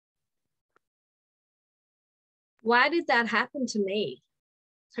Why did that happen to me?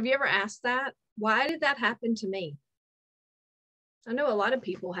 Have you ever asked that? Why did that happen to me? I know a lot of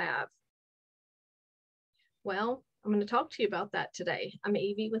people have. Well, I'm going to talk to you about that today. I'm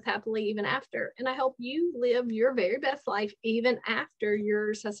Evie with Happily Even After, and I help you live your very best life even after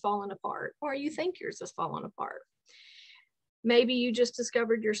yours has fallen apart, or you think yours has fallen apart. Maybe you just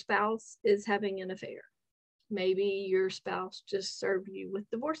discovered your spouse is having an affair. Maybe your spouse just served you with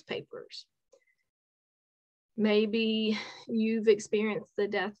divorce papers. Maybe you've experienced the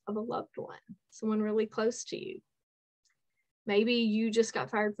death of a loved one, someone really close to you. Maybe you just got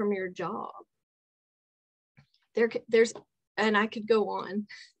fired from your job. There's, and I could go on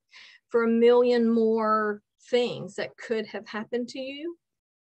for a million more things that could have happened to you,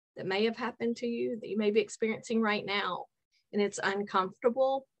 that may have happened to you, that you may be experiencing right now. And it's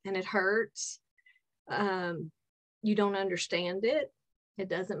uncomfortable and it hurts. You don't understand it. It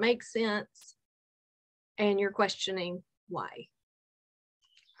doesn't make sense. And you're questioning why.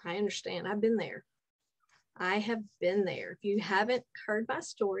 I understand. I've been there. I have been there. If you haven't heard my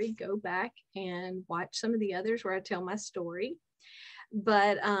story, go back and watch some of the others where I tell my story.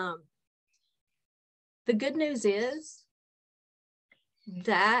 But the good news is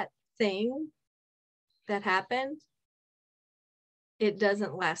that thing that happened, it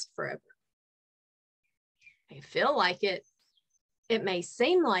doesn't last forever. It may feel like it. It may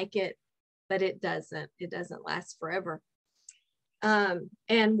seem like it, but it doesn't. It doesn't last forever.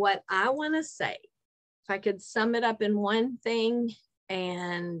 And what I want to say, if I could sum it up in one thing,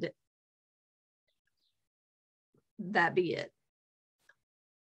 and that be it.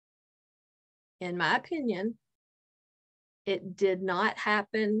 In my opinion, it did not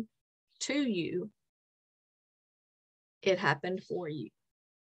happen to you. It happened for you.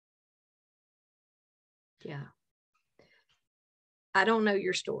 Yeah. I don't know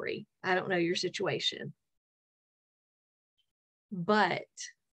your story. I don't know your situation. But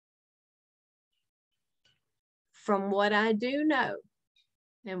from what I do know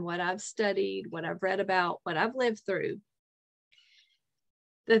and what I've studied, what I've read about, what I've lived through,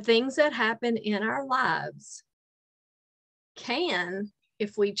 the things that happen in our lives can,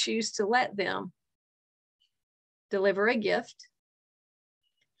 if we choose to let them, deliver a gift,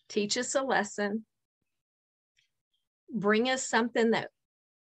 teach us a lesson, bring us something that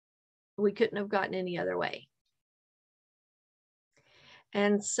we couldn't have gotten any other way.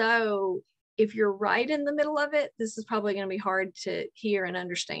 And so if you're right in the middle of it, this is probably going to be hard to hear and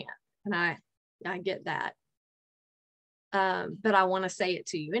understand. And I get that. But I want to say it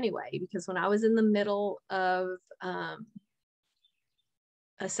to you anyway, because when I was in the middle of a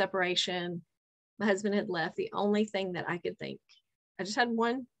separation, my husband had left. The only thing that I could think, I just had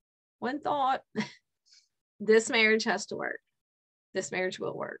one thought. This marriage has to work. This marriage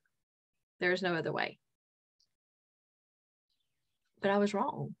will work. There's no other way. But I was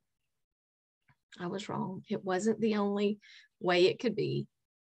wrong. I was wrong. It wasn't the only way it could be.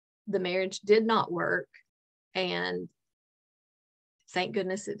 The marriage did not work. And thank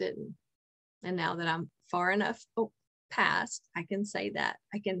goodness it didn't. And now that I'm far enough past, I can say that.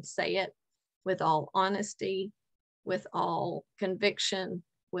 I can say it with all honesty, with all conviction,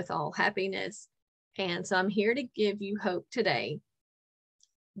 with all happiness. And so I'm here to give you hope today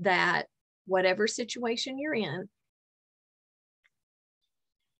that whatever situation you're in,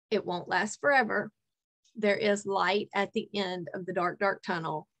 it won't last forever. There is light at the end of the dark, dark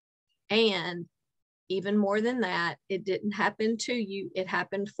tunnel. And even more than that, it didn't happen to you. It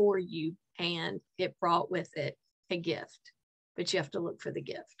happened for you. And it brought with it a gift. But you have to look for the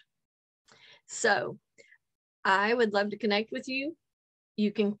gift. So I would love to connect with you.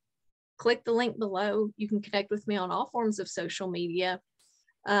 You can click the link below. You can connect with me on all forms of social media.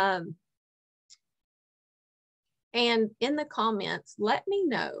 And in the comments, let me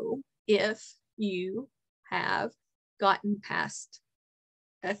know if you have gotten past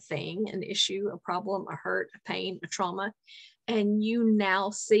a thing, an issue, a problem, a hurt, a pain, a trauma, and you now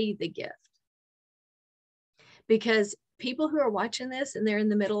see the gift. Because people who are watching this and they're in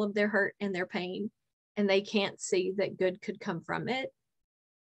the middle of their hurt and their pain, and they can't see that good could come from it,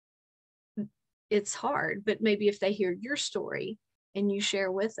 it's hard. But maybe if they hear your story and you share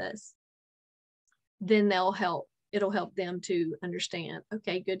with us, then they'll help. It'll help them to understand,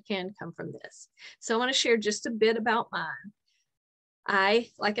 okay, good can come from this. So I want to share just a bit about mine.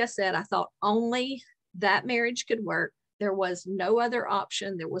 Like I said, I thought only that marriage could work. There was no other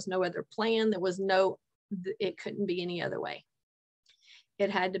option. There was no other plan. It couldn't be any other way. It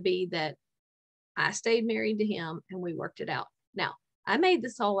had to be that I stayed married to him and we worked it out. Now, I made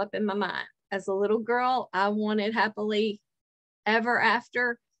this all up in my mind. As a little girl, I wanted happily ever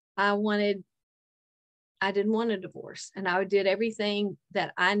after. I wanted I didn't want a divorce, and I did everything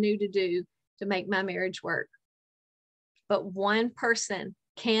that I knew to do to make my marriage work. But one person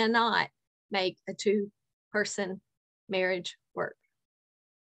cannot make a two-person marriage work.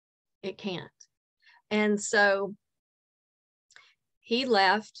 It can't. And so he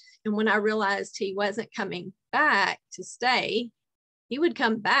left. And when I realized he wasn't coming back to stay, he would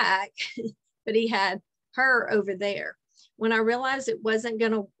come back, but he had her over there. When I realized it wasn't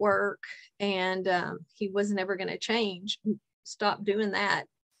going to work and he was never going to change, stopped doing that.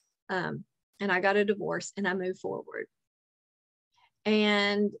 And I got a divorce and I moved forward.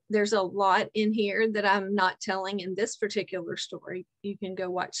 And there's a lot in here that I'm not telling in this particular story. You can go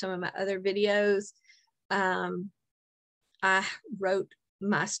watch some of my other videos. I wrote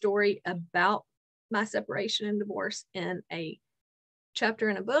my story about my separation and divorce in a chapter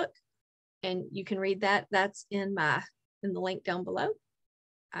in a book, and you can read that. That's in the link down below.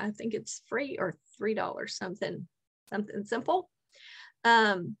 I think it's free or $3, something simple.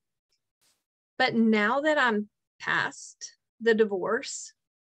 But now that I'm past the divorce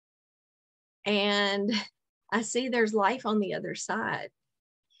and I see there's life on the other side,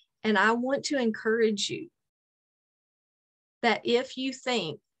 and I want to encourage you that if you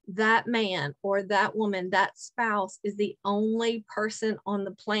think that man or that woman, that spouse is the only person on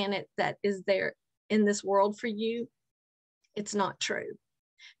the planet that is there in this world for you, it's not true.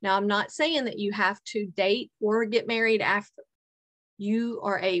 Now, I'm not saying that you have to date or get married after. You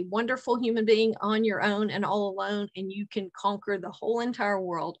are a wonderful human being on your own and all alone, and you can conquer the whole entire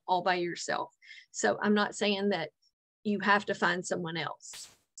world all by yourself. So I'm not saying that you have to find someone else.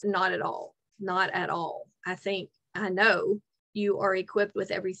 Not at all. Not at all. I know you are equipped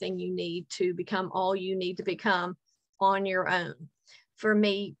with everything you need to become all you need to become on your own. For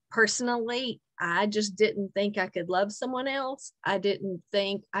me personally, I just didn't think I could love someone else. I didn't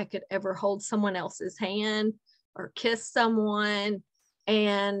think I could ever hold someone else's hand or kiss someone.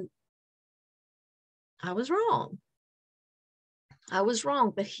 And I was wrong. I was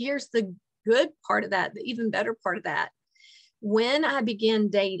wrong. But here's the good part of that, the even better part of that. When I began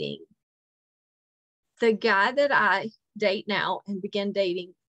dating, the guy that I date now and began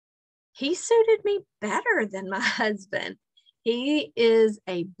dating, he suited me better than my husband. He is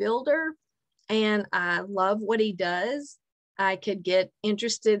a builder and I love what he does. I could get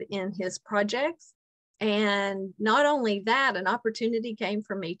interested in his projects. And not only that, an opportunity came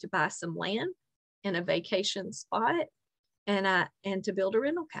for me to buy some land in a vacation spot and to build a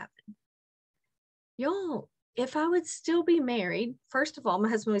rental cabin. Y'all, if I would still be married, first of all, my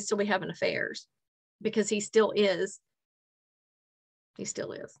husband would still be having affairs because he still is. He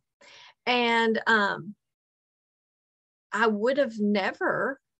still is. And I would have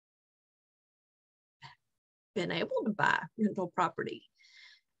never been able to buy rental property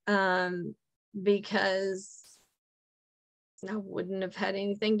because I wouldn't have had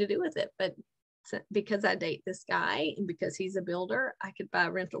anything to do with it. But because I date this guy and because he's a builder, I could buy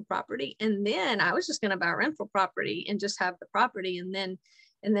rental property. And then I was just going to buy rental property and just have the property and then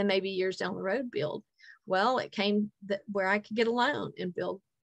maybe years down the road build. Well, it came where I could get a loan and build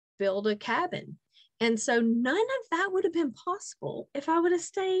a cabin. And so none of that would have been possible if I would have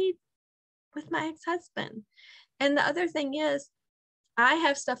stayed with my ex-husband. And the other thing is, I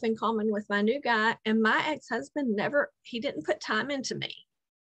have stuff in common with my new guy, and my ex-husband he didn't put time into me.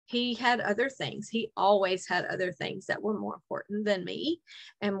 He had other things. He always had other things that were more important than me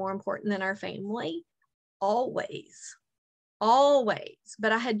and more important than our family. Always.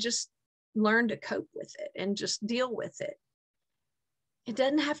 But I had just learned to cope with it and just deal with it. It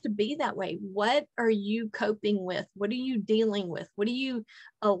doesn't have to be that way. What are you coping with? What are you dealing with? What are you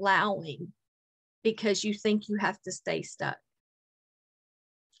allowing because you think you have to stay stuck?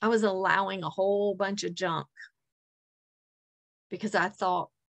 I was allowing a whole bunch of junk because I thought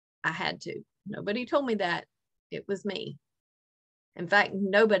I had to. Nobody told me that. It was me. In fact,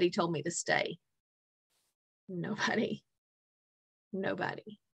 nobody told me to stay. Nobody.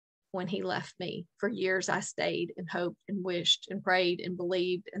 When he left me, for years, I stayed and hoped and wished and prayed and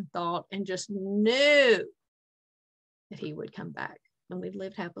believed and thought and just knew that he would come back and we'd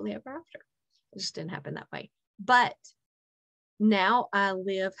lived happily ever after. It just didn't happen that way. But now I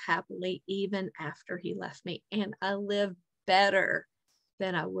live happily even after he left me, and I live better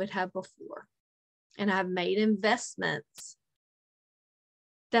than I would have before. And I've made investments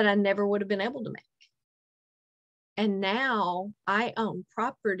that I never would have been able to make. And now I own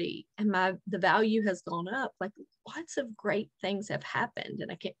property and the value has gone up. Like, lots of great things have happened.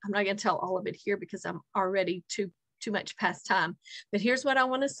 And I'm not going to tell all of it here because I'm already too much past time. But here's what I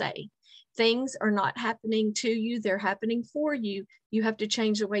want to say. Things are not happening to you, they're happening for you. You have to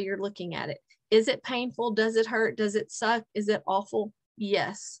change the way you're looking at it. Is it painful? Does it hurt? Does it suck? Is it awful?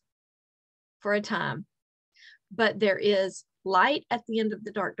 Yes, for a time. But there is light at the end of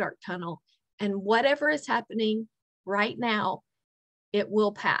the dark, dark tunnel. And whatever is happening right now, it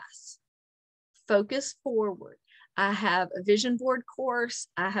will pass. Focus forward. I have a vision board course.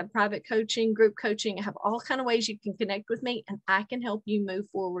 I have private coaching, group coaching. I have all kinds of ways you can connect with me, and I can help you move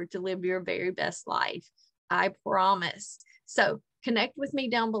forward to live your very best life. I promise. So connect with me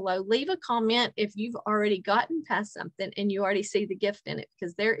down below. Leave a comment if you've already gotten past something and you already see the gift in it,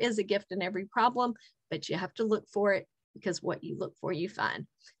 because there is a gift in every problem, but you have to look for it, because what you look for, you find.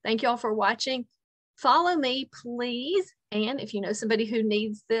 Thank you all for watching. Follow me, please. And if you know somebody who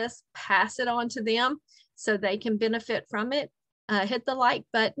needs this, pass it on to them so they can benefit from it. Hit the like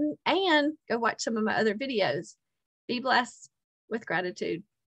button and go watch some of my other videos. Be blessed with gratitude.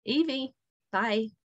 Evie, bye.